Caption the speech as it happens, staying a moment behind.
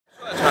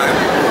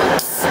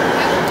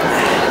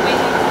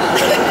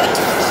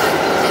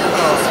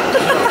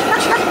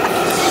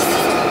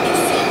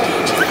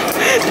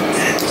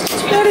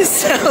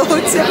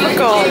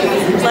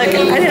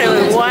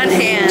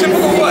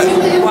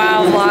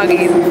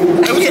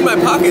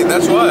pocket,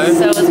 that's why.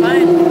 So is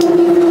mine.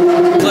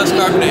 Less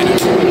carbonated.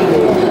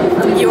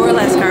 You're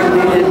less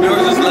carbonated.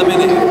 Yours is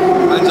lemonade.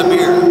 Mine's a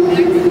beer.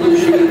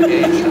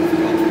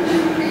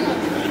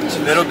 It's a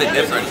little bit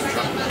different.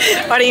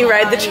 Why don't you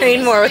ride the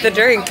train more with a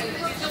drink?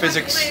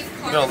 Physics.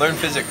 No, learn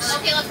physics.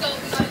 Okay, let's go.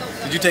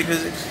 Did you take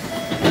physics?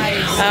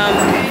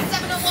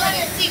 701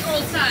 is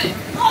Seagull's time.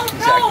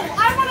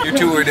 Exactly. You're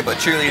too worried about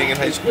cheerleading in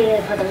high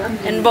school.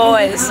 And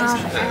boys.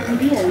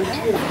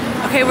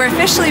 Okay, we're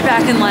officially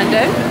back in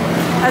London.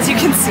 As you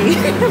can see,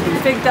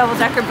 big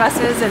double-decker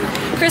buses and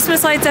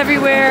Christmas lights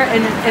everywhere,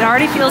 and it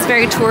already feels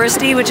very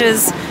touristy, which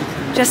is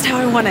just how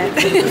I want it.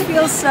 It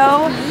feels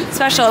so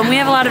special, and we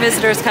have a lot of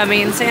visitors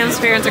coming. Sam's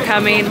parents are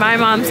coming, my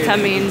mom's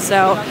coming,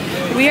 so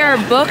we are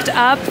booked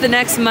up the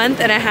next month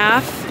and a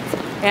half,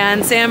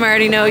 and Sam, I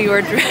already know you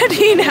are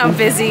dreading how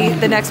busy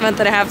the next month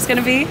and a half is going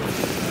to be.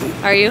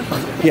 Are you?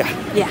 Yeah.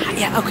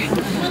 Yeah, okay.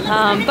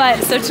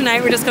 But so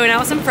tonight we're just going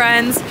out with some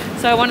friends,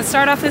 so I want to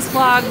start off this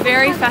vlog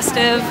very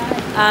festive.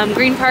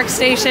 Green Park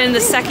Station, the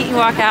second you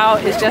walk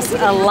out, is just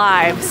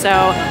alive. So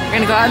we're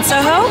gonna go out in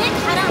Soho,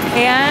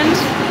 and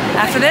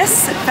after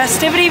this,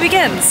 festivity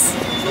begins.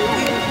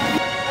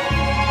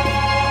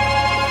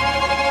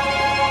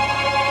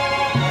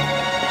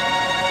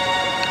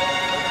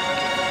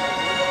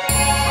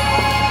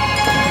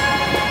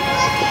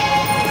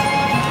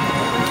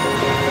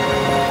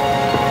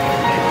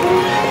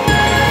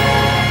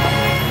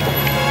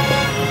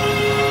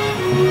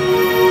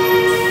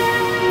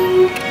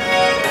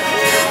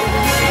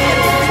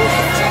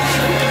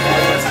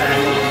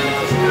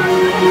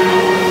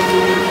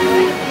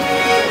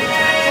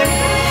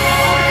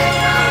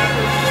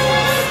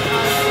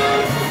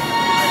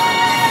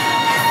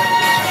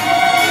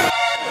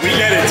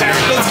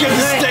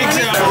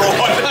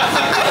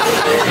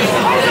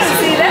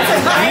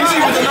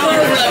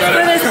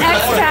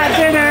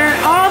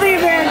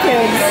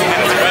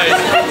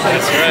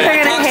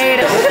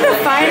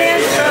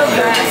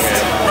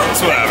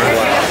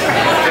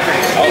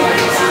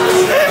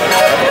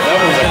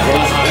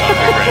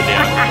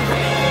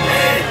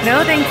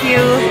 No, thank you.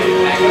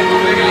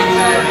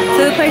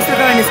 So the place we're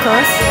going is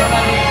close?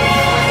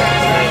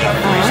 Oh.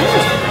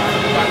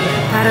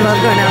 God, I love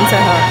going down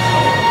Soho.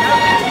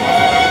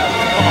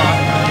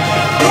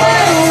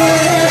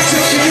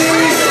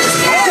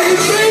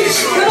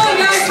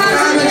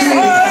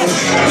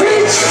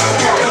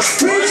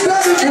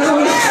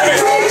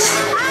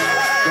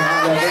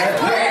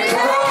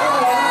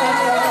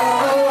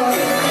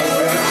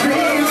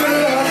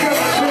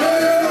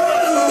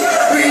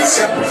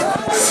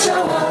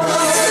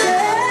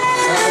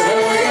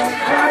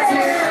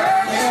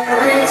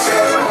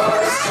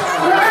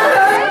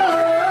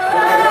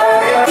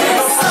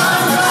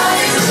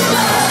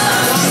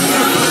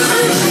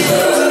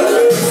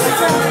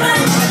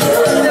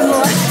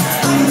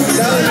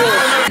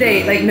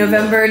 Like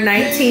November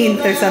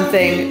 19th or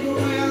something,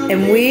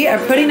 and we are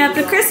putting up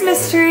the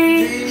Christmas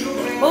tree.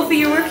 Wolfie,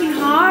 you're working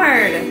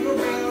hard.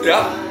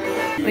 Yeah.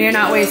 We are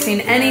not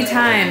wasting any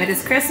time. It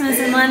is Christmas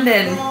in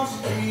London.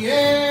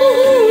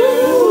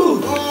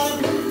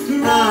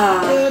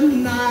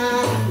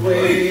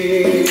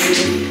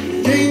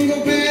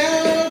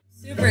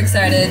 Super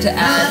excited to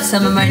add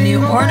some of my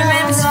new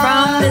ornaments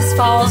from this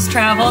fall's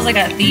travels. I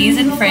got these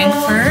in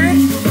Frankfurt.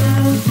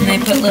 And they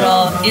put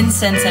little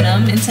incense in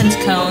them, incense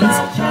cones.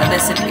 Got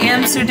this in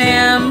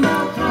Amsterdam,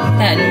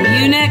 that in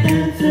Munich.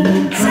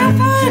 So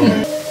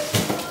fun!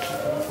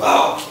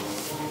 Wow.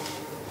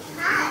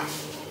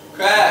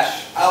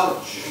 Crash.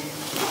 Ouch.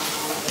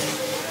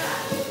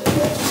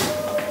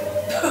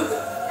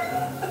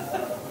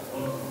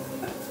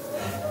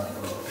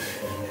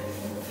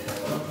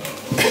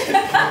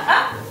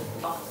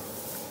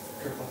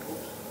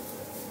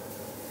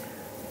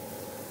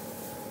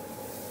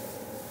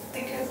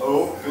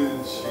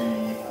 Open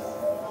sheet.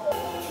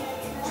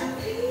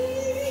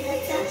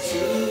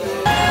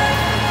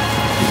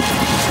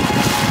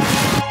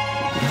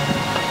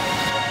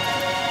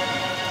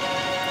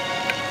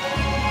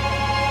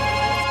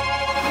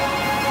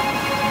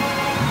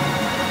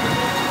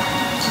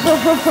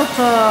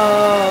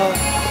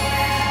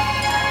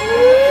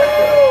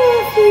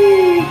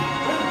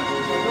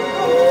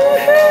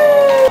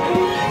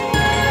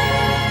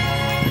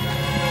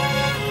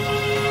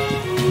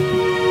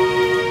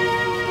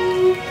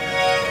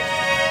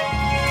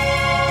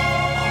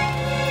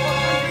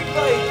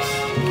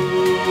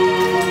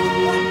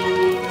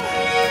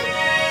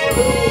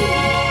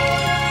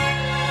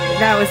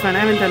 That was fun. I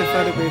haven't done a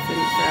photo booth in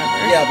forever.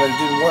 Yeah, but it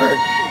didn't work.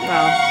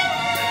 Well,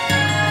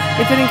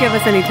 it didn't give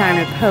us any time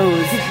to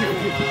pose.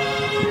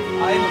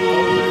 I'm a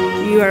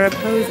poser. You are a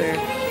poser.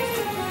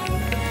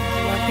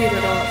 Lucky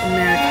little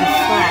American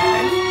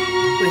flag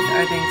with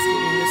our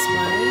Thanksgiving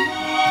display.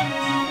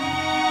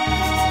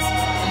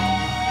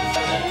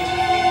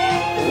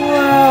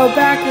 Whoa,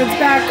 backwards,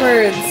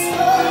 backwards.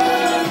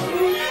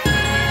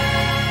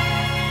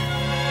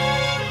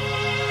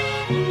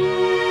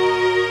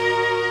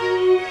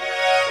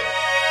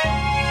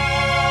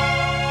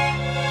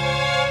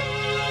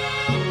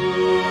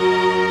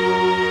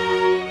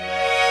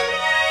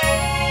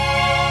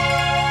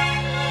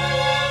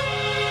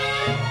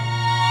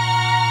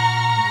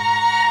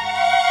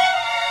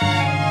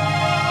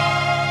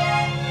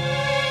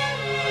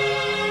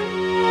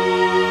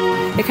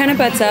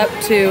 butts up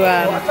to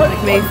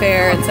like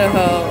Mayfair and Soho.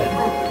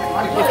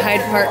 And we have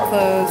Hyde Park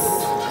close.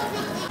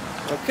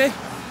 Okay.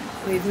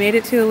 We've made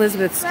it to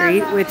Elizabeth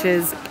Street, which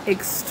is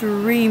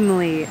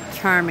extremely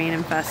charming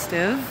and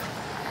festive.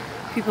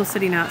 People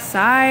sitting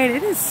outside.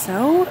 It is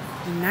so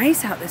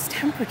nice out this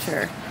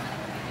temperature.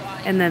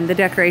 And then the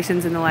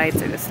decorations and the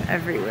lights are just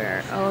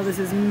everywhere. Oh, this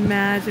is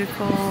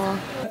magical.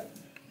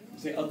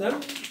 Is it up there?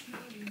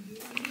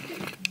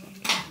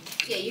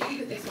 Yeah, you can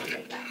put this one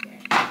right back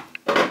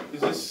there.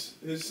 Is this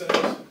his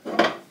size?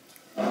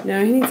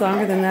 No, he needs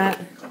longer than that.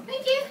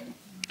 Thank you.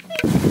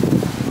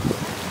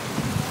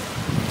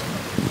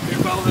 You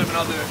follow him and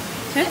I'll do it.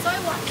 That's all I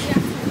want.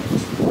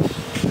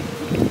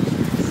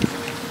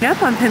 Yeah.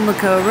 Up on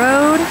Pimlico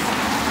Road.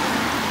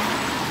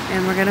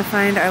 And we're gonna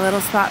find our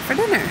little spot for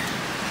dinner.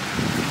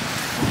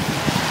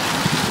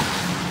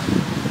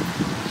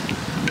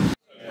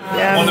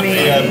 You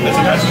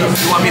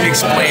want me to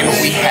explain what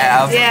we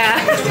have? Yeah.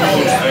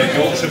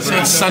 So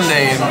it's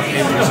Sunday in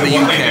the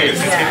UK.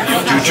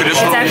 Do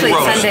traditional It's actually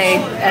roast. Sunday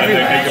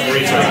everywhere.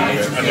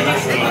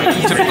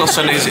 Typical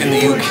Sundays in the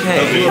UK.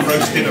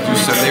 Do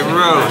Sunday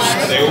roast.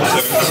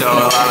 So a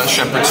lot of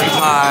shepherd's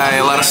pie,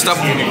 a lot of stuff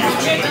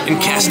in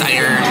cast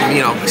iron,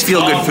 you know,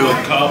 feel good food.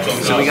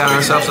 So we got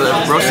ourselves a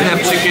roasted ham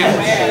chicken,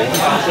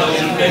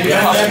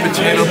 puffed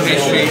potato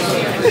pastry,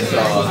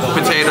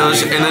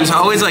 potatoes, and then it's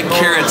always like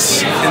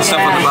carrots and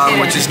stuff on the bottom,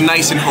 which is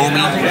nice and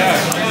homey.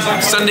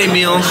 Sunday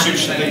meal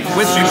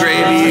with the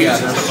gravy.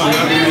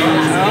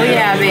 Oh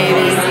yeah,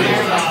 baby.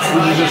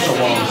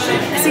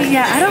 See,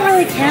 yeah, I don't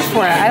really care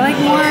for it. I like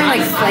more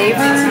like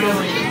flavor.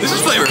 This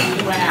is flavor.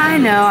 I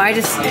know, I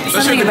just,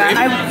 something about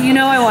it. You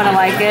know I want to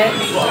like it.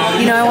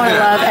 You know I want to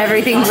love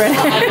everything British.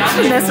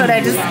 And this one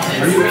I just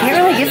can't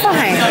really get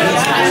behind.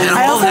 And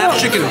a whole half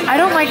chicken. I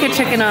don't like a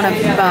chicken on a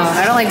bone.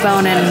 I don't like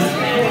bone in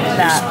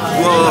that.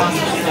 Well,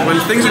 when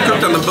things are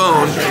cooked on the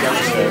bone,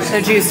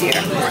 They're juicier.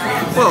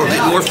 well,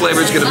 more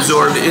flavors get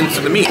absorbed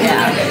into the meat.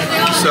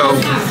 So,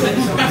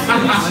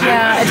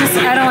 Yeah,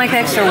 I don't like the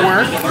extra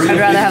work. I'd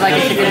rather have like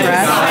a chicken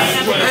breast.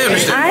 I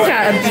understand. I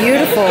got a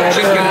beautiful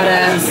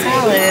burrata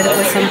salad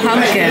with some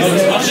pumpkin,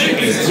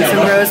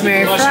 some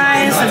rosemary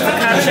fries, some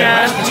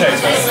focaccia.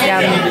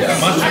 Yum.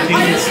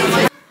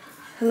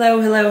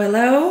 Hello, hello,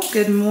 hello.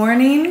 Good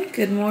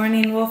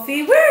morning,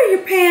 Wolfie. Where are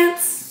your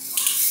pants?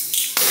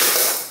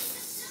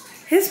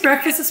 His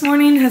breakfast this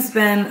morning has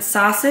been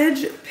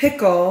sausage,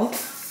 pickle,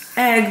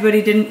 egg, but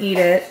he didn't eat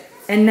it,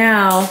 and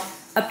now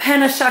a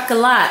pain au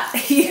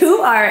chocolat. You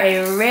are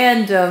a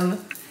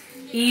random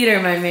eater,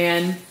 my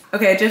man.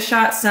 Okay, I just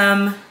shot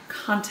some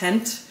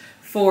content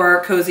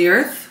for Cozy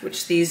Earth,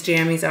 which these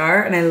jammies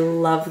are, and I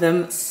love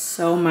them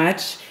so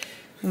much.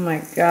 Oh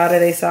my God, are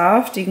they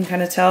soft? You can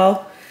kind of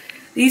tell.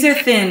 These are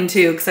thin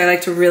too, because I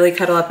like to really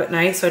cuddle up at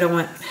night, so I don't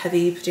want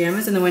heavy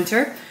pajamas in the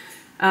winter.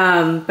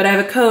 But I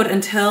have a code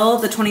until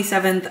the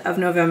 27th of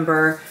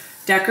November,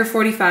 Dekker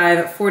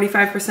 45,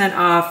 45%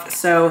 off.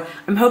 So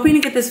I'm hoping to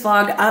get this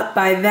vlog up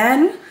by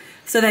then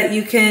so that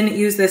you can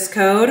use this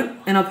code,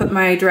 and I'll put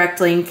my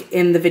direct link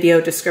in the video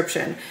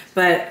description.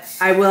 But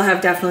I will have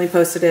definitely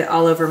posted it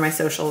all over my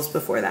socials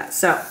before that.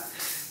 So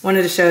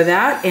wanted to show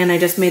that, and I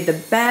just made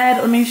the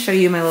bed. Let me show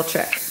you my little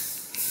trick.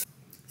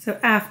 So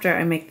after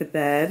I make the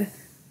bed,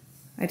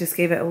 I just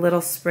gave it a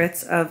little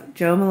spritz of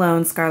Jo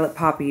Malone Scarlet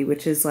Poppy,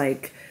 which is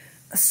like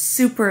a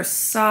super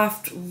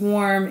soft,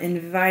 warm,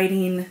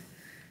 inviting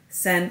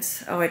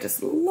scent. Oh, I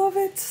just love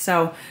it.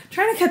 So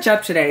trying to catch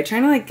up today,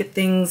 trying to like get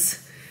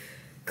things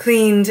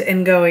cleaned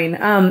and going.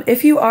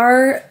 If you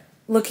are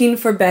looking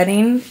for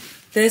bedding,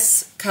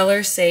 this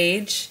color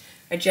sage,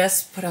 I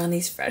just put on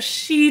these fresh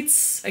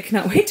sheets. I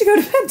cannot wait to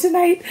go to bed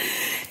tonight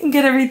and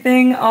get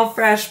everything all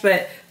fresh,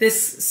 but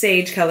this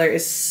sage color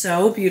is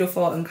so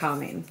beautiful and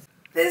calming.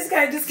 This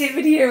guy just came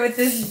in here with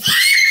this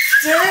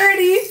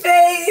dirty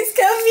face.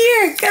 Come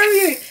here, come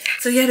here.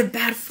 So he had a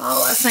bad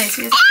fall last night,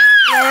 so he has a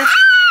fat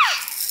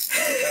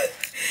lip.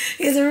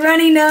 He has a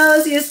runny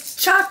nose, he has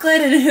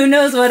chocolate, and who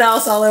knows what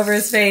else all over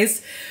his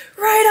face.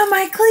 Right on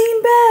my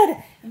clean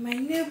bed and my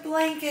new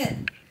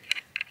blanket.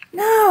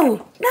 No,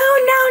 no,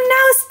 no,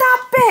 no,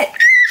 stop it.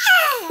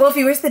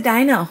 Wolfie, where's the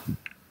dino?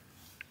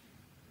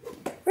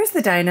 Where's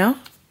the dino?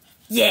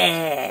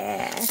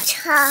 Yeah.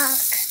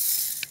 Chalk.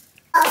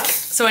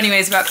 So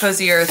anyways, about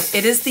Cozy Earth,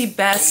 it is the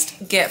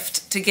best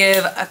gift to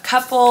give a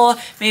couple.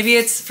 Maybe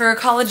it's for a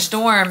college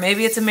dorm,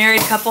 maybe it's a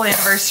married couple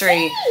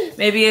anniversary,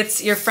 maybe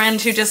it's your friend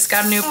who just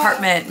got a new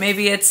apartment,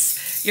 maybe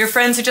it's your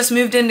friends who just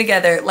moved in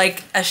together.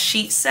 Like a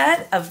sheet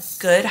set of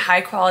good,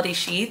 high quality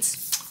sheets,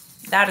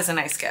 that is a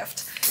nice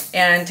gift.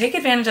 And take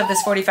advantage of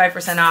this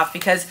 45% off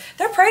because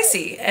they're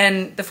pricey,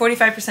 and the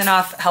 45%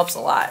 off helps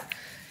a lot.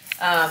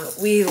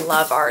 We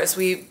love ours.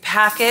 We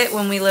pack it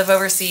when we live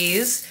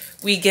overseas.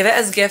 We give it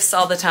as gifts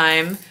all the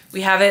time.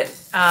 We have it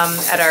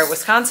at our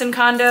Wisconsin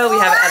condo. We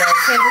have it at our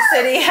Kansas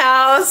City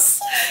house.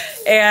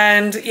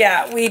 And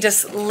yeah, we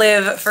just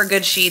live for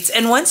good sheets.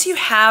 And once you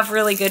have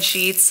really good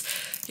sheets,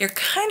 you're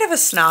kind of a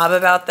snob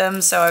about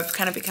them. So I've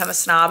kind of become a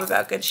snob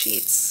about good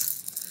sheets.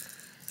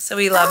 So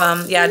we love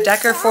them. Yeah,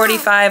 Dekker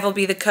 45 will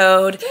be the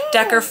code.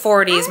 Dekker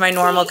 40 is my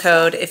normal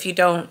code if you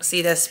don't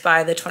see this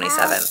by the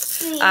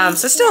 27th.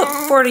 So still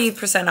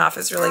 40% off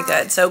is really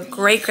good. So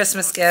great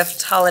Christmas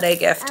gift, holiday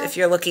gift if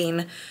you're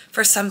looking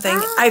for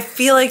something. I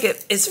feel like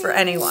it is for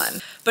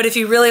anyone. But if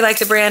you really like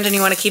the brand and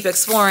you want to keep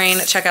exploring,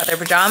 check out their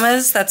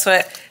pajamas. That's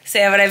what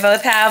Sam and I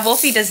both have.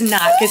 Wolfie does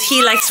not because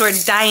he likes to wear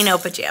dino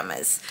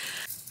pajamas.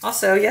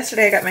 Also,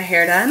 yesterday I got my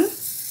hair done.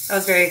 That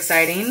was very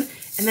exciting.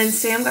 And then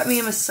Sam got me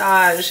a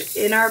massage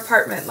in our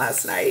apartment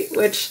last night,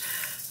 which,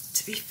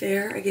 to be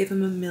fair, I gave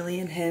him a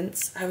million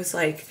hints. I was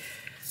like,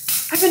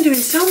 I've been doing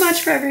so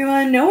much for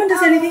everyone. No one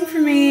does anything for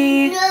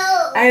me.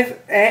 No.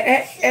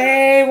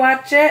 Hey,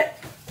 watch it.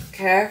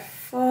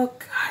 Careful.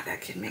 God,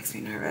 that kid makes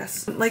me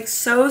nervous. I'm like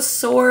so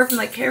sore from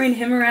like carrying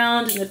him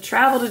around and the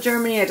travel to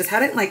Germany. I just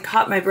hadn't like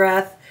caught my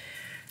breath.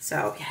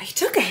 So yeah, he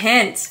took a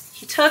hint.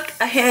 He took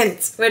a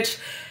hint, which,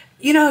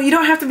 you know, you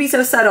don't have to be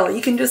so subtle.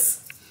 You can just,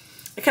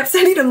 I kept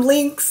sending him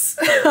links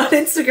on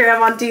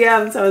Instagram on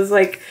DMs. I was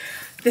like,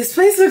 this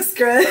place looks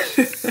good.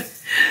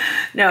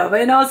 No, but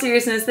in all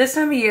seriousness, this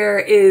time of year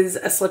is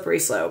a slippery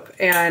slope.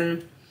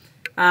 And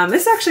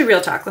this is actually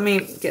real talk. Let me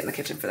get in the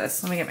kitchen for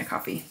this. Let me get my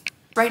coffee.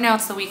 Right now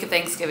it's the week of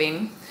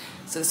Thanksgiving.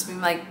 So this will be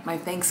like my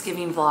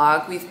Thanksgiving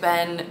vlog. We've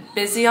been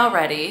busy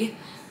already.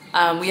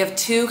 We have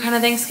two kind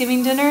of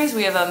Thanksgiving dinners.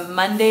 We have a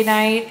Monday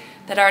night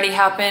that already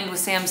happened with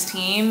Sam's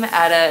team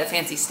at a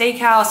fancy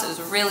steakhouse. It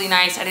was really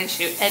nice. I didn't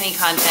shoot any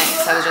content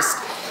because I was just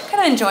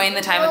kind of enjoying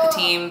the time with the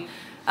team.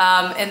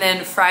 And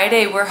then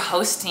Friday we're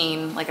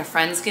hosting like a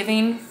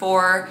Friendsgiving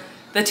for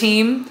the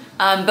team,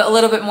 but a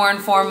little bit more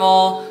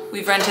informal.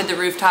 We've rented the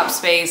rooftop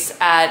space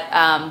at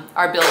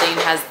our building,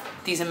 has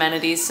these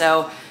amenities.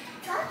 So,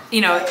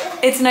 you know,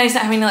 it's nice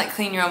not having to like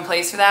clean your own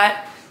place for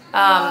that.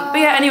 But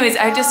yeah, anyways,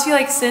 I just feel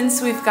like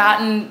since we've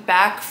gotten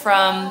back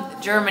from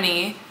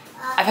Germany,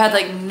 I've had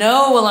like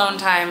no alone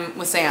time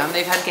with Sam.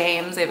 They've had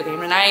games. They have a game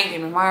tonight,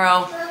 game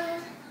tomorrow.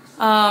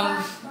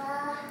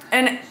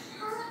 And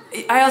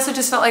I also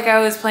just felt like I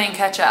was playing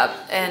catch up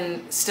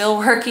and still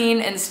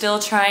working and still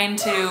trying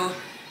to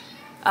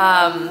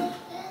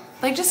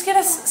like just get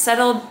us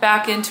settled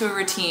back into a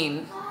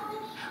routine.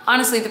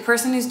 Honestly, the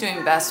person who's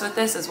doing best with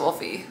this is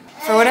Wolfie.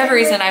 For whatever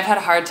reason, I've had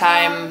a hard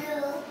time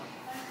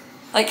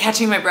like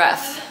catching my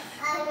breath,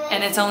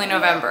 and it's only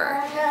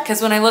November.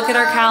 Because when I look at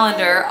our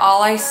calendar,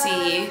 all I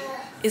see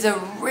is a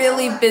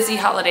really busy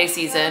holiday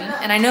season,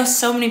 and I know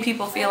so many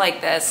people feel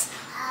like this,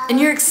 and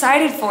you're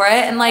excited for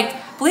it, and like,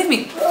 believe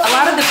me, a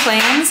lot of the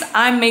plans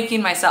I'm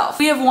making myself.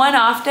 We have one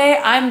off day,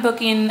 I'm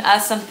booking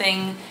us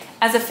something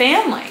as a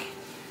family.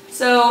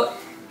 So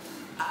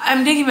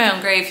I'm digging my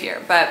own grave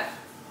here, but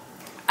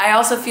I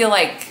also feel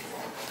like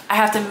I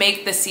have to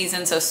make this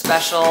season so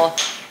special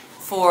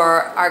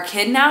for our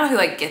kid now who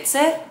like gets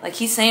it. Like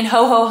he's saying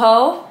ho ho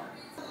ho.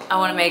 I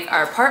want to make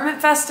our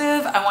apartment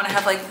festive. I want to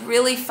have like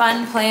really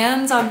fun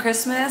plans on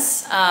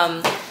Christmas.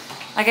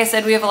 Like I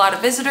said, we have a lot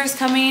of visitors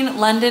coming.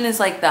 London is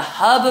like the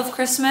hub of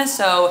Christmas,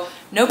 so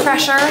no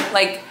pressure.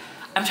 Like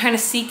I'm trying to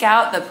seek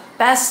out the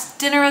best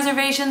dinner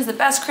reservations, the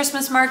best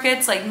Christmas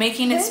markets, like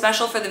making it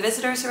special for the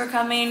visitors who are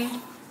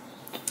coming.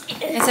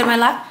 Is it my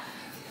lap?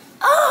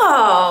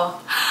 Oh,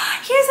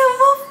 here's a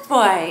wolf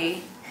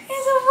boy.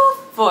 Here's a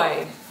wolf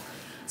boy.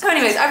 So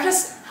anyways,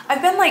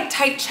 I've been like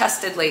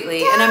tight-chested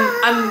lately, and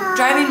I'm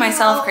driving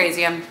myself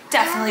crazy. I'm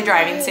definitely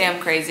driving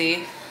Sam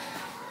crazy.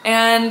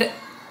 And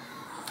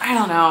I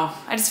don't know.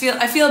 I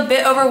feel a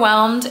bit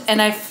overwhelmed, and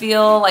I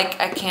feel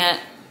like I can't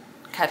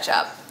catch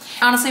up.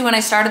 Honestly, when I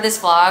started this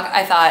vlog,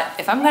 I thought,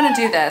 if I'm gonna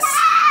do this,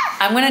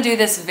 I'm gonna do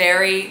this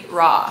very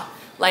raw.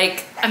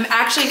 Like, I'm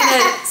actually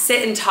gonna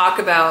sit and talk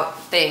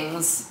about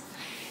things.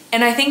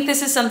 And I think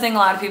this is something a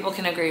lot of people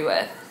can agree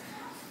with.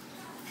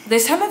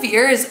 This time of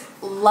year is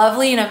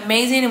lovely and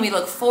amazing, and we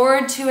look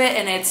forward to it,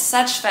 and it's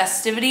such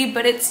festivity,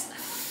 but it's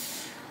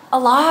a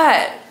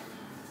lot.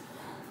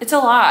 It's a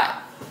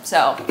lot.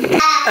 So,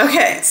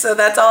 okay, so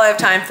that's all I have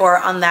time for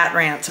on that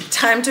rant.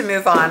 Time to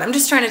move on. I'm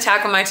just trying to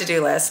tackle my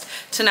to-do list.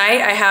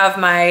 Tonight I have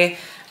my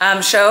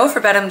show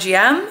for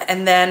BetMGM,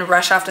 and then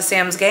rush off to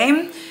Sam's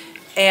game,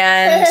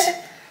 and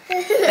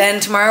then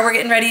tomorrow we're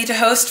getting ready to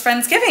host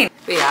Friendsgiving.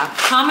 But yeah,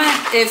 comment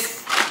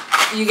if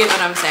you get what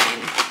I'm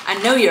saying. I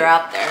know you're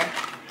out there.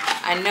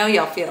 I know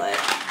y'all feel it.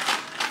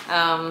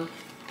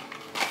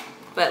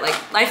 But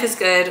like, life is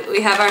good.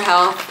 We have our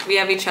health, we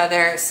have each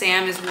other.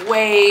 Sam is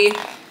way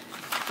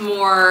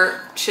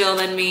more chill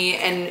than me,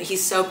 and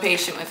he's so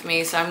patient with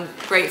me, so I'm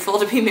grateful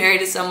to be married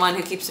to someone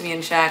who keeps me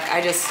in check.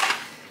 I just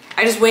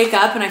wake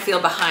up and I feel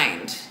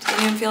behind. Does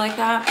anyone feel like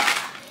that?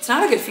 It's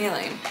not a good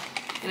feeling,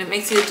 and it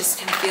makes you just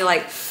kind of feel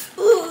like,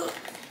 ooh.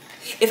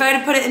 If I had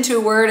to put it into a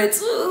word,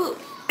 it's ooh,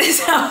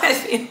 is how I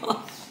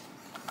feel.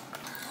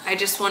 I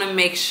just want to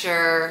make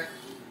sure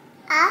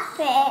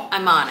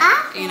I'm on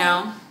it, you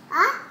know?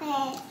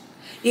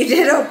 You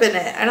did open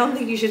it. I don't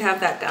think you should have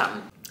that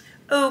gum.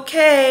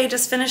 Okay,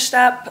 just finished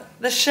up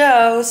the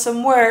show,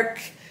 some work.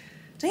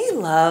 Don't you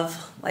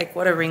love like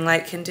what a ring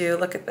light can do?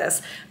 Look at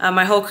this.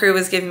 My whole crew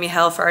was giving me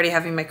hell for already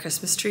having my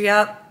Christmas tree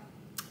up.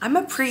 I'm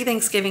a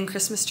pre-Thanksgiving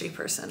Christmas tree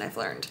person, I've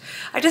learned.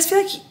 I just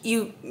feel like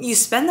you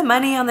spend the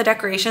money on the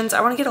decorations. I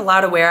want to get a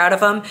lot of wear out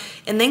of them.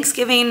 And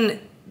Thanksgiving,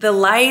 the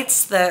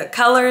lights, the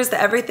colors, the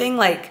everything,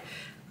 like,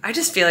 I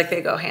just feel like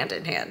they go hand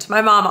in hand.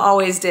 My mom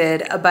always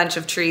did a bunch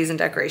of trees and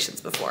decorations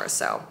before,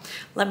 so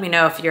let me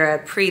know if you're a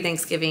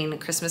pre-Thanksgiving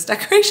Christmas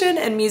decoration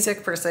and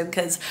music person,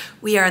 because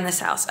we are in this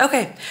house.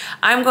 Okay,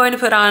 I'm going to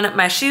put on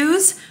my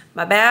shoes,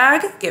 my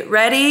bag, get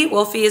ready.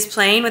 Wolfie is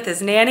playing with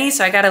his nanny,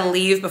 so I gotta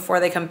leave before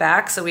they come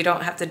back so we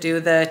don't have to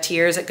do the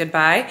tears at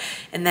goodbye,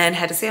 and then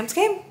head to Sam's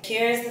game.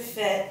 Here's the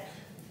fit.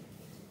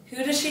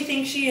 Who does she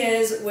think she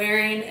is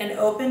wearing an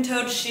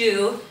open-toed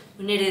shoe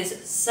when it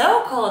is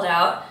so cold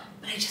out?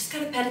 But I just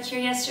got a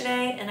pedicure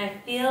yesterday and I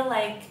feel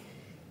like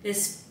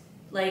this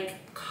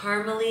like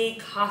caramely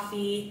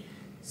coffee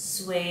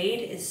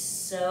suede is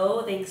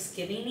so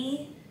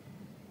Thanksgiving-y.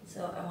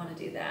 So I want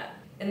to do that.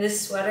 And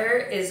this sweater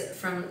is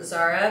from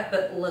Zara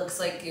but looks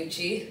like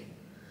Gucci.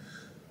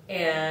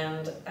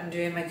 And I'm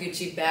doing my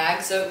Gucci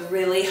bag so it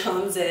really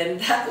hones in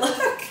that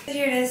look.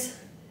 Here it is.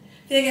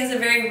 I feel like it has a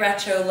very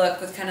retro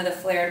look with kind of the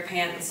flared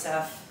pant and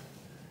stuff.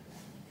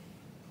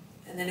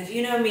 And then if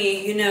you know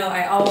me, you know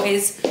I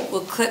always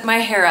will clip my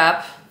hair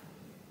up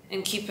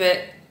and keep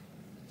it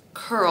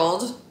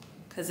curled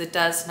because it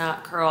does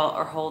not curl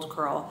or hold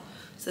curl.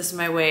 So this is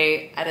my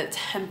way at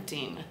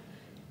attempting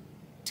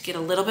to get a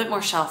little bit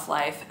more shelf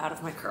life out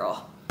of my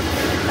curl.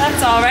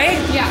 That's all, right?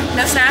 Yeah.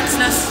 No snacks,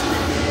 no...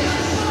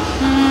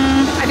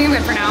 I think I'm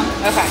good for now.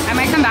 Okay. I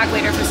might come back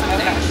later for something.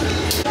 Okay.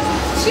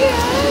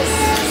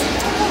 Cheers!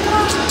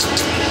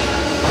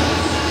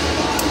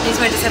 These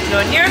might just have to go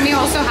in here. Me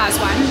also has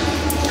one.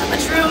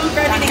 Much room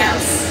for anything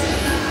else.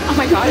 Oh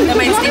my god. That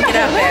might sneak it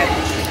out there.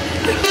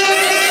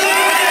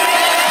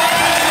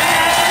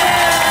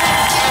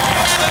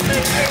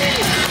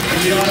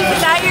 Is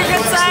that your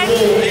good side?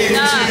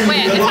 No,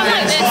 wait, if I'm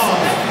like this,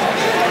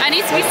 I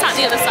need to be sat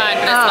the other side.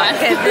 This one.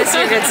 Okay, this is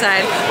your good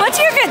side. What's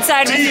your good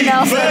side, Mr.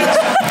 Nelson?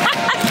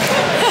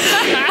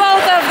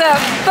 Both of them.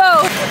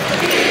 Both.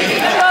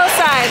 Both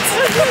sides.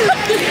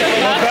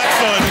 My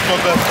backside is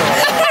my best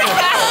side.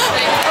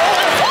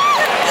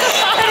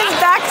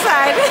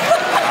 Backside.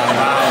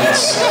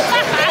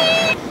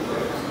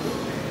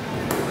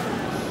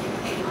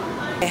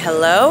 Hey,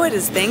 hello, it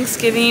is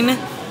Thanksgiving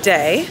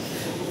Day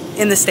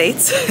in the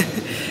States.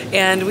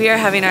 And we are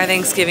having our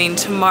Thanksgiving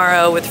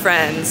tomorrow with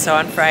friends, so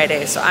on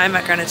Friday. So I'm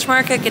at Greenwich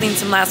Market getting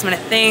some last minute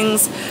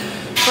things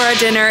for our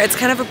dinner. It's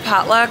kind of a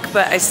potluck,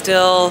 but I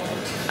still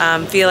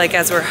feel like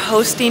as we're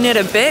hosting it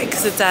a bit,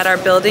 because it's at our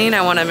building,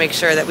 I want to make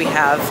sure that we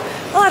have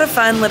a lot of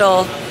fun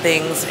little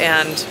things,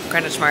 and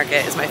Greenwich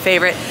Market is my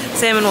favorite.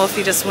 Sam and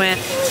Wolfie just went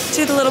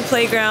to the little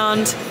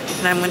playground,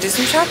 and I'm gonna do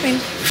some shopping.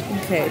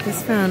 Okay,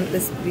 just found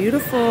this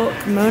beautiful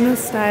kimono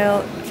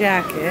style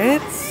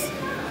jacket,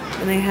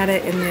 and they had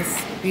it in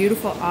this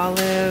beautiful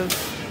olive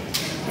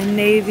and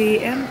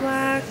navy and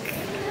black.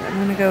 I'm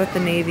gonna go with the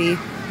navy.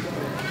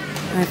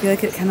 And I feel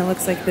like it kind of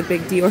looks like the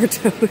big Dior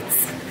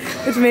totes,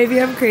 which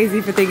maybe I'm crazy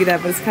for thinking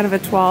that, but it's kind of a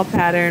toile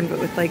pattern, but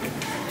with like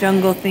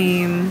jungle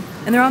theme.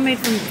 And they're all made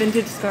from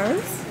vintage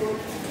scarves?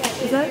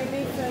 Yeah, they're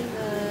made from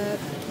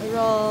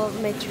raw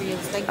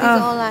materials. Like these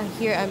all are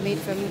here are made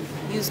from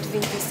used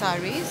vintage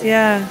saris.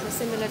 Yeah. So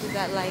similar to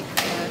that, like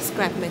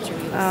scrap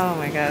materials. Oh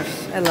my gosh,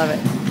 I love it.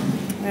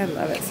 I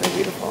love it, so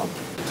beautiful.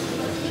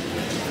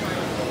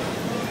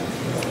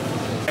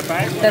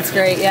 That's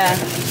great, yeah.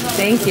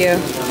 Thank you.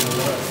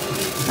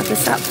 Have to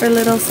stop for a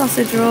little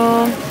sausage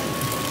roll.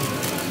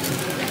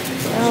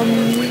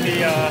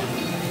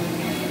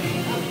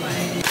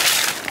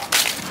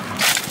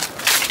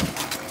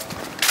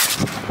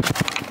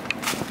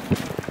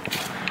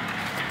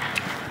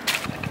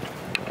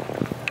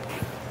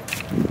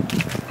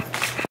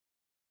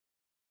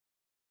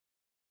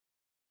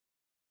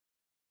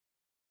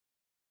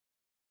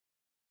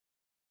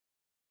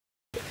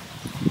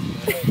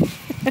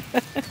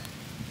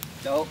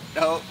 Nope,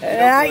 nope.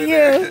 Not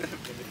you.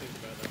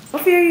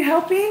 Sophie, are you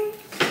helping?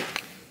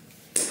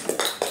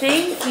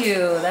 Thank you.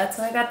 That's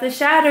why I got the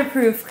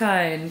shatterproof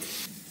kind.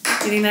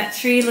 Getting that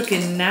tree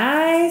looking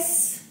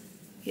nice.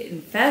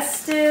 Getting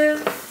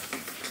festive.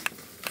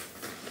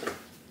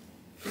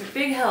 You're a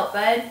big help,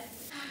 bud.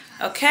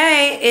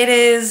 Okay, it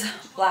is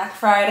Black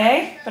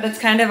Friday, but it's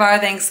kind of our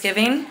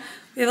Thanksgiving.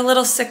 We have a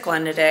little sick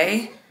one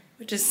today,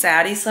 which is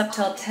sad. He slept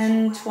till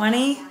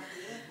 10:20.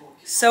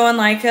 So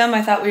unlike him,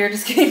 I thought we were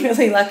just getting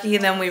really lucky,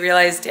 and then we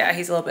realized, yeah,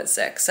 he's a little bit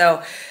sick.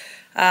 So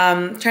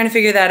trying to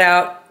figure that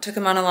out. Took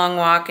him on a long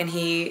walk, and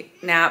he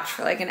napped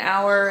for like an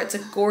hour. It's a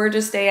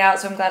gorgeous day out,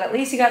 so I'm glad at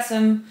least he got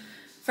some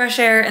fresh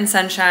air and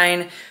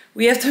sunshine.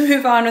 We have to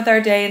move on with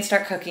our day and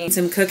start cooking.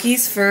 Some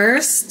cookies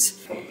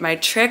first. My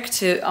trick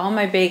to all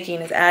my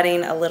baking is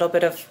adding a little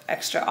bit of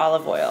extra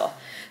olive oil.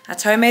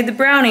 That's how I made the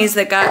brownies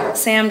that got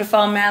Sam to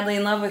fall madly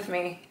in love with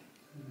me.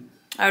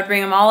 I would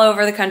bring him all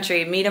over the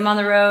country, meet him on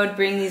the road,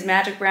 bring these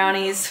magic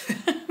brownies.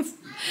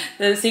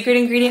 The secret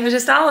ingredient was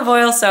just olive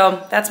oil,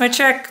 so that's my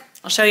trick.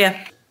 I'll show you.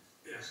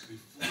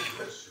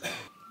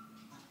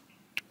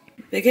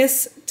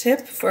 Biggest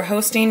tip for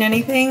hosting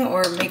anything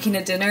or making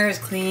a dinner is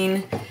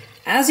clean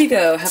as you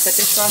go. Have the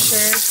dishwasher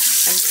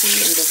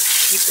empty and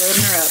just keep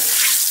loading her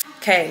up.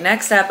 Okay,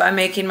 next up I'm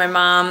making my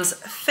mom's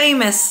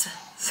famous,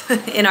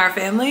 in our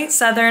family,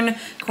 Southern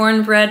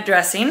cornbread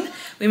dressing.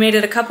 We made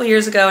it a couple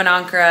years ago in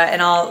Ankara, and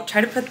I'll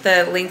try to put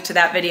the link to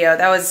that video.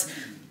 That was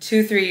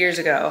 2-3 years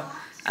ago.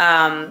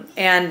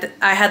 And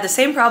I had the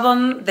same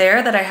problem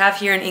there that I have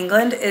here in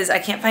England, is I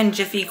can't find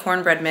Jiffy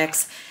cornbread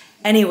mix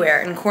anywhere.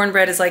 And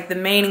cornbread is like the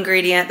main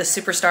ingredient, the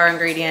superstar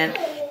ingredient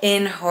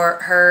in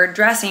her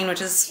dressing,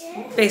 which is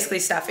basically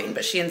stuffing,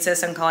 but she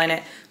insists on calling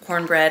it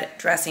cornbread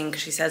dressing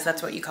because she says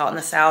that's what you call it in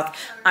the South.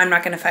 I'm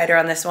not gonna fight her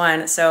on this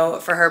one, so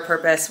for her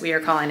purpose, we are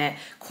calling it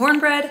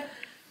cornbread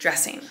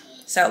dressing.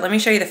 So let me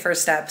show you the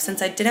first step.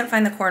 Since I didn't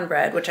find the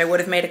cornbread, which I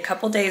would have made a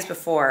couple days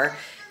before,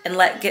 and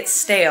let get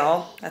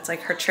stale, that's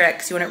like her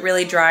trick. So you want it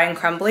really dry and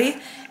crumbly,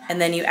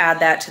 and then you add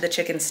that to the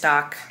chicken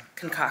stock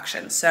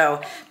concoction. So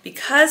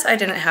because I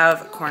didn't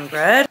have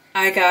cornbread,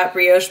 I got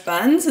brioche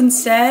buns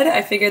instead.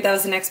 I figured that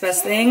was the next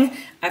best thing.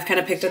 I've kind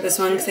of picked up this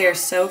one because they are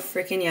so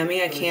freaking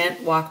yummy. I can't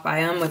walk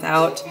by them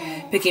without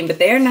picking, but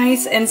they are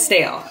nice and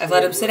stale. I've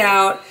let them sit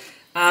out,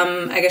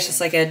 I guess just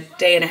like a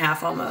day and a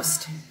half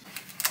almost.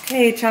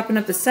 Okay, chopping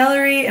up the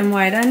celery and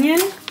white onion.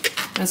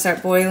 I'm gonna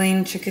start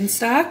boiling chicken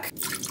stock.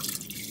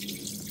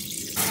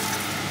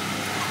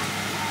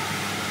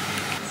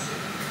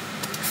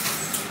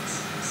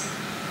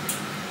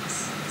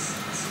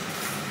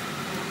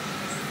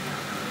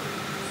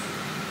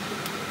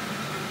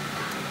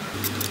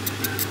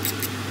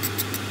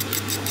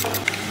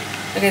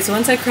 Okay, so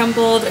once I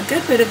crumbled a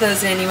good bit of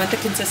those in, you want the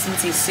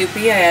consistency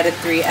soupy. I added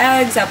 3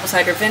 eggs, apple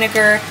cider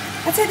vinegar.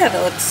 I'd say that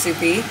looks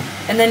soupy.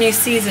 And then you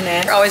season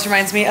it. It always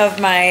reminds me of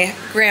my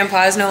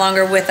grandpa, who's no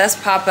longer with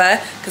us, Papa,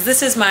 because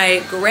this is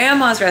my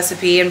grandma's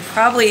recipe and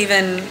probably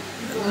even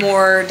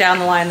more down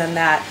the line than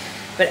that.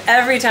 But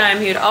every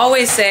time he would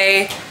always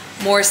say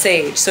more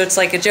sage. So it's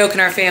like a joke in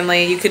our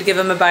family. You could give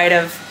him a bite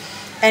of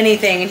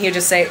anything and he would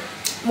just say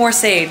more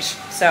sage.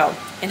 So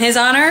in his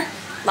honor,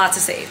 lots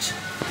of sage.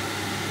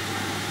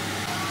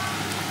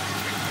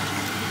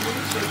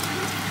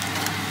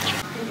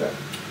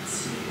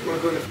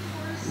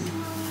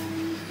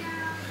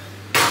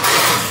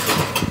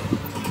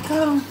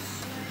 Go.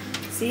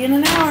 See you in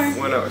an hour.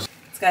 1 hour.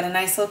 It's got a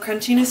nice little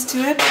crunchiness to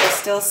it, but I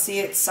still see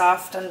it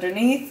soft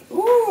underneath.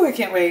 Ooh, I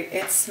can't wait.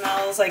 It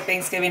smells like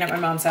Thanksgiving at my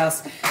mom's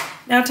house.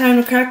 Now time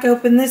to crack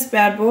open this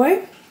bad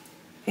boy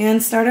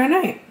and start our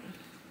night.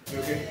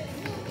 Okay.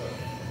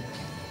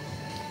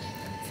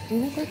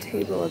 Clean up our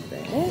table a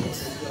bit.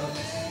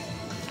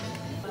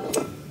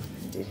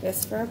 Do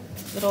this for a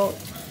little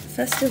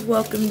festive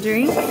welcome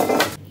drink.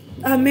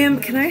 Ma'am,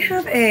 can I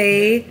have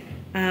a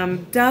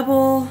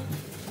double?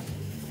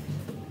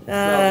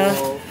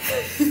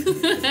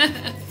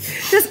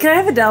 Just can I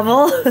have a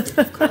double?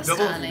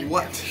 Double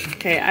what?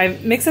 Okay, I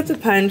mix up the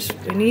punch.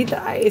 We need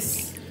the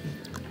ice.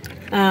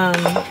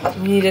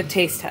 We need a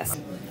taste test.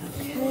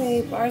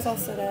 Okay, bar's all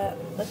set up.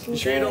 Looking You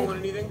sure you good. don't want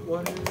anything?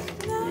 Water?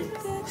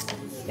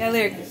 Yeah,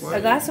 Lyric,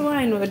 a glass of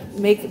wine would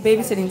make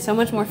babysitting so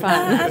much more fun.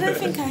 I don't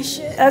think I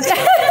should.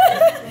 Okay.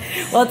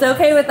 Well, it's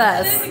okay with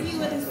us.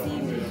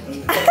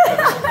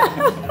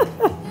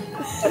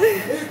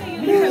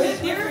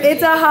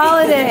 It's a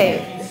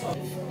holiday.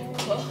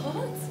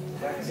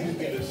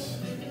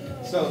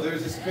 So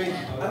there's this great, I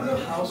don't know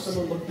how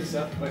someone looked this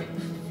up, but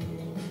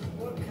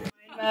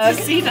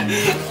See that?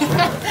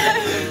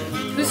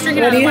 Who's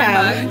drinking What out do of you my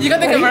have? mug? You got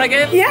the good one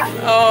again? Yeah.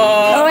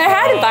 Oh, I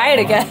had to buy it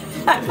again.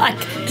 Like,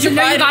 You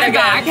buy it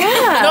back?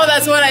 yeah. No,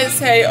 that's what I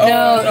say. Oh,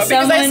 No, no, because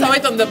I someone- saw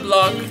it on the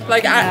blog.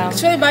 Like,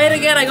 should I buy it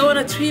again? I go on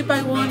a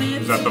 3x1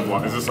 it. Is that the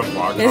vlog? Is this a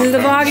vlog? This is the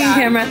vlogging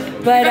camera,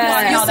 but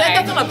You said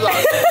that on a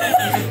blog.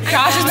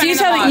 Josh is so you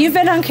tell me you've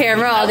been on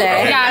camera all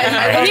day.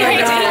 Yeah,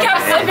 he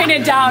kept flipping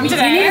it down You need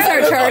to today.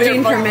 start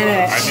charging per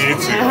minute. I need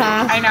to.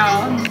 I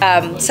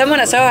know. Someone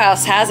at SOHO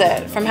House has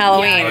it from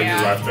Halloween. Oh, you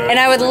left it? And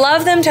I would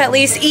love them to at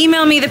least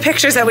email me the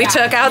pictures that we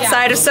took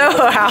outside of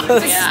SOHO House.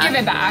 Just give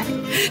it back.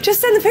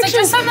 Just send the Like, pictures.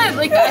 just send the,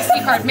 like, the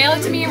SD card. Mail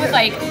it to me with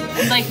like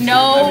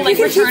no like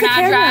can keep return the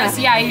camera. address.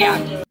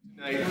 Yeah.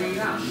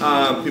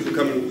 people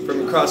coming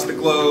from across the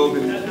globe,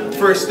 and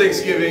first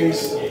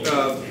Thanksgivings,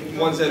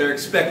 ones that are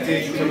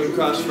expecting, coming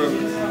across from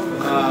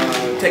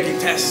taking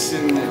tests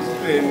and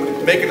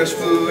making us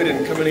food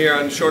and coming here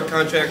on short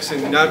contracts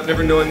and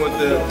never knowing what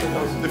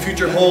the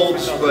future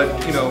holds.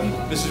 But you know,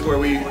 this is where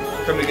we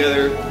come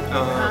together,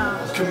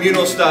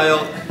 communal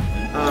style.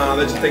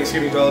 That's what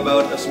Thanksgiving's all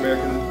about. Us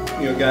American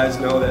guys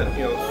know that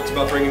it's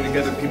about bringing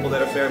together people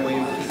that are family.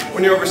 And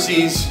when you're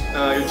overseas,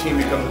 your team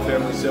becomes a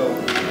family. So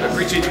I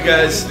appreciate you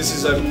guys. This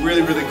is a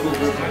really, really cool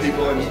group of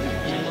people, and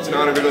it's an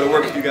honor to go to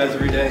work with you guys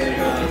every day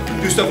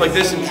and do stuff like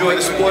this, enjoy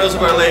the spoils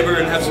of our labor,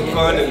 and have some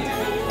fun, and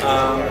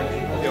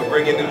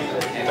bring in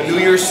a new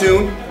year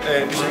soon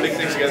and do some big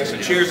things together. So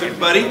cheers,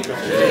 everybody!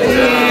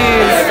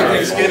 Happy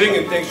Thanksgiving,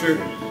 and thanks for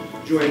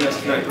joining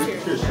us tonight.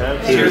 Cheers,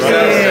 guys!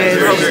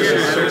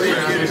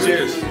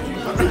 Cheers!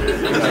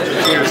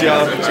 Cheers,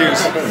 y'all!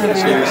 Cheers!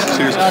 Cheers!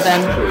 Cheers! Well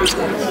done.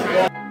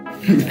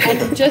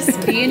 and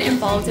just being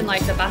involved in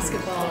like the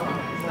basketball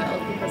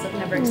world because I've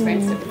never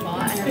experienced it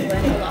before, and I've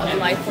learned a lot of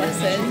life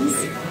lessons,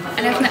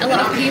 and I've met a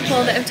lot of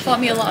people that have taught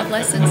me a lot of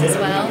lessons as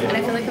well, and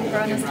I feel like I've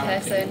grown as a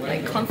person,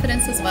 like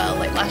confidence as well.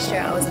 Like last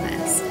year I was a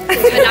mess, but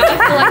now I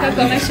feel like I've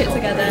got my shit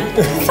together.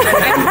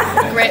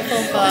 I'm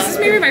grateful for This is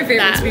maybe my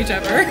favorite speech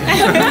ever.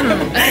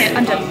 Okay,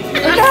 I'm done.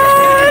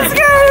 Let's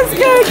go, let's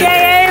go.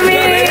 Yay, Amy!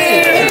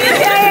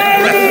 Yay,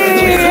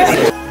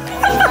 Amy!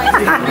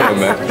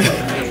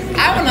 I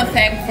want to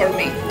thank for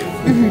me.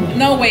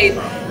 No, wait.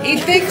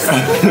 It takes no.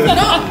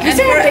 You're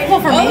saying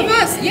thankful for all me? of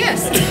us,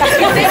 yes.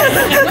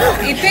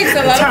 It takes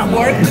a lot of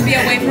work to be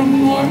away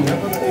from home.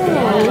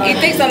 It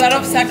takes a lot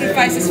of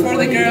sacrifices for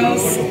the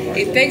girls.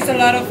 It takes a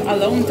lot of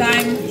alone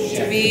time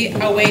to be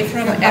away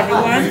from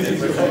everyone.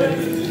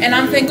 And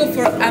I'm thankful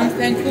for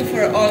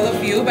all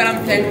of you, but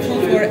I'm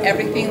thankful for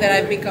everything that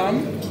I've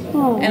become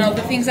and all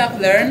the things I've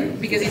learned,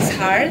 because it's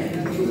hard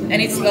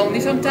and it's lonely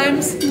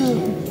sometimes.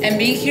 And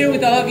being here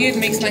with all of you, it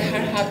makes my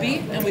heart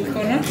happy, and with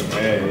Connor.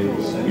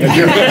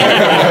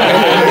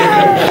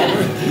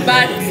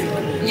 But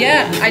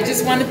yeah, I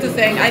just wanted to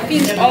thank, I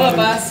think all of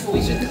us,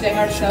 we should thank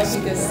ourselves,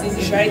 because this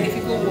is a very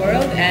difficult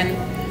world, and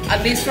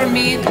at least for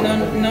me,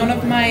 none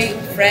of my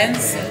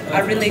friends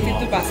are related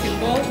to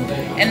basketball,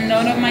 and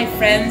none of my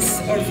friends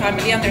or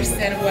family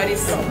understand what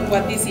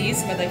this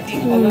is, but I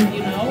think all of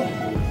you know,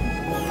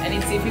 and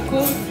it's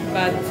difficult,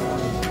 but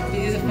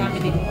this is a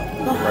family.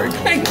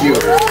 Thank you. Wow,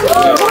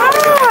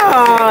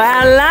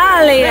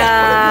 Alalia.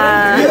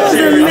 That was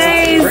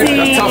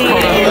amazing.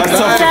 Salud.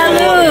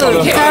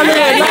 Salud.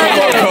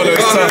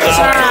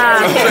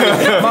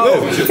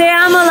 Te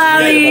amo,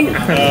 Lali.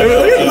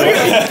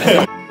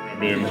 I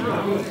mean,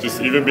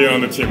 just even being on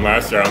the team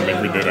last year, I don't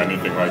think we did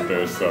anything like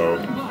this, so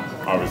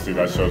obviously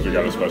that shows we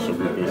got a special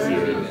group this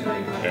year.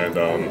 And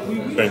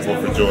thankful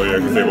for Julia,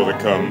 who's able to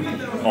come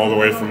all the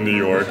way from New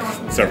York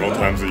several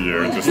times a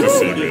year just to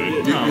see me.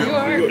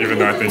 Even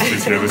though I think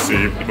she's here to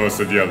see most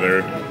of the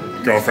other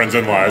girlfriends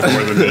and wives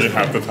more than me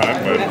half the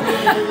time, but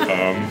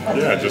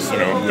yeah, just, you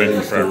know, thank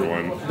you for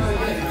everyone.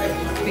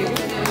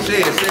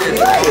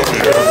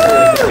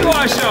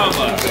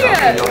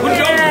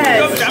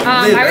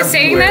 I was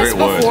saying this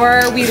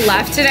before we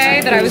left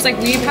today, that I was like,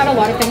 we've had a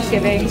lot of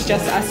Thanksgivings,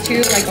 just us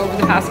two, like over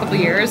the past couple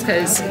years,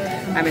 because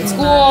I'm in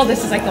school.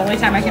 This is like the only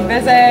time I can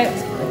visit.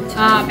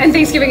 And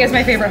Thanksgiving is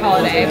my favorite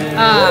holiday.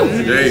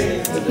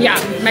 Yeah,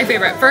 my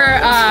favorite.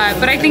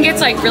 But I think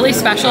it's like really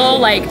special,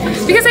 like,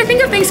 because I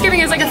think of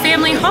Thanksgiving as like a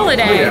family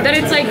holiday, that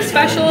it's like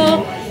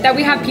special that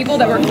we have people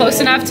that we're close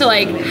enough to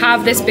like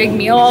have this big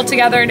meal all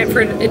together, and for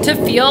it to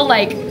feel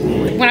like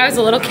when I was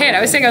a little kid,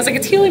 I was like,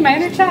 it's healing my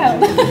inner child,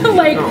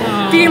 like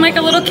being like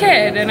a little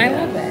kid, and I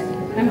love it.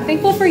 I'm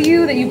thankful for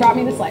you that you brought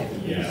me this life.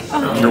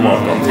 You're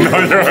welcome.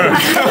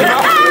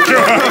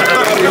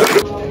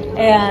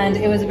 And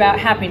it was about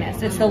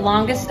happiness. It's the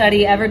longest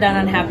study ever done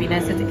on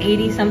happiness. It's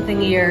 80-something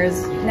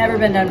years, never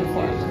been done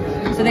before.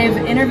 So they've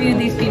interviewed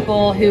these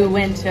people who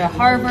went to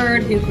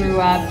Harvard, who grew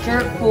up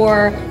dirt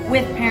poor,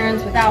 with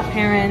parents, without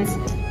parents,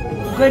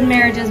 good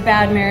marriages,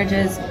 bad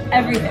marriages,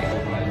 everything.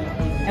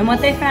 And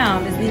what they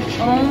found is the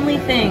only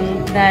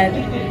thing that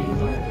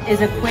is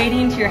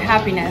equating to your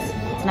happiness,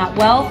 it's not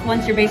wealth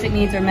once your basic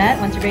needs are met.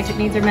 Once your basic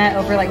needs are met,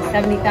 over like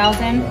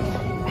 70,000,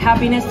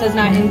 happiness does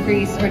not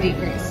increase or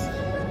decrease.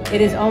 It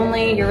is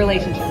only your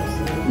relationships.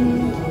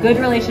 Good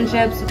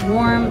relationships,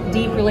 warm,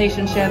 deep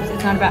relationships.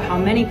 It's not about how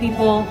many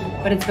people,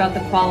 but it's about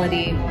the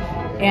quality.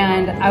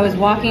 And I was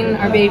walking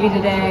our baby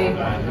today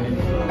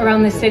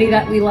around the city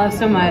that we love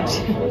so much,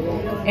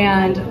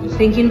 and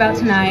thinking about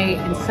tonight,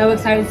 and so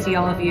excited to see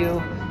all of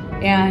you.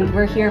 And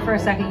we're here for a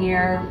second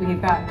year.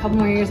 We've got a couple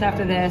more years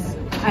after this.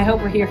 I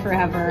hope we're here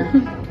forever.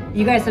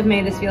 You guys have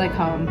made this feel like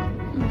home.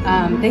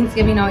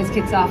 Thanksgiving always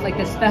kicks off like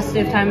this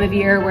festive time of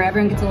year where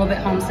everyone gets a little bit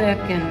homesick,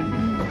 and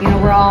you know,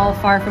 we're all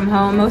far from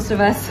home, most of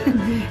us,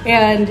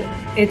 and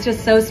it's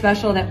just so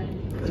special that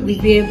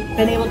we've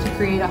been able to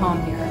create a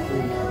home here.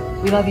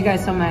 We love you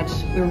guys so much.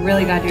 We're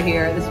really glad you're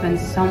here. This has been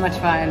so much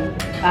fun.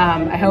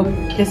 I hope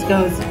this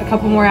goes a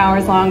couple more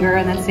hours longer,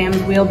 and then Sam's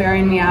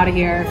wheelbarrowing me out of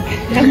here.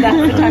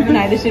 That's the type of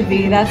night this should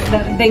be. That's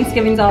what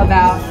Thanksgiving's all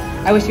about.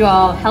 I wish you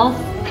all health,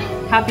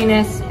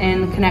 happiness,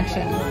 and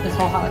connection this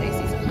whole holiday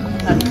season.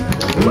 Love you.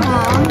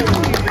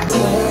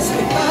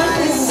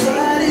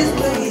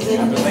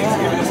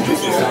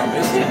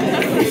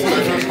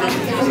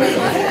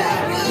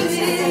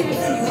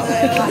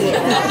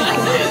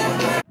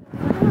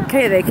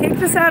 Okay, they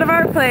kicked us out of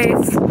our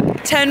place.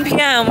 10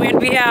 p.m. we'd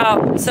be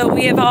out, so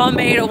we have all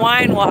made a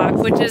wine walk,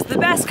 which is the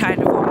best kind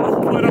of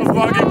walk.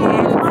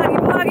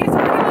 Vloggy.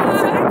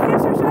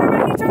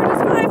 He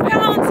charges 5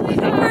 pounds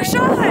per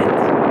shot.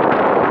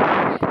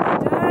 Up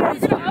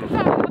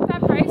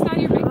that price, now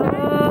you're big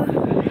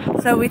today.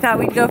 So we thought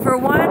we'd go for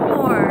one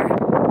more.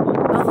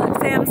 Oh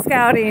look, Sam's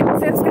scouting.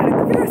 Look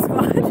at our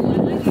squad. It's a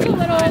little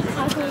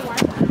casserole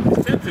wine.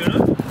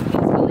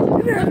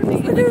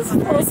 Look at his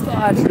full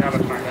squad.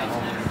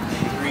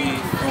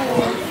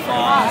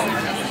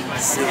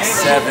 6,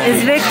 7.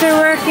 Is Victor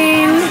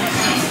working?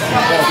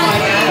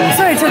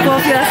 Sorry, I took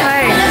Wolfie last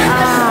night.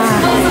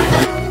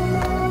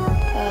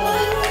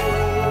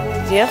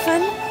 Do you have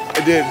fun?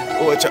 I did.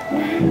 Oh, watch out.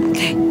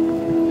 Okay.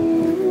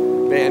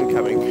 Van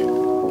coming.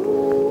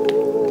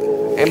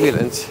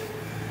 Ambulance.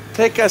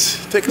 Take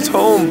us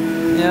home.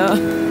 Yeah.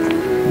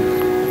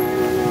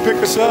 Pick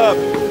us up.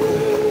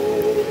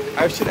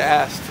 I should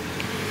have asked.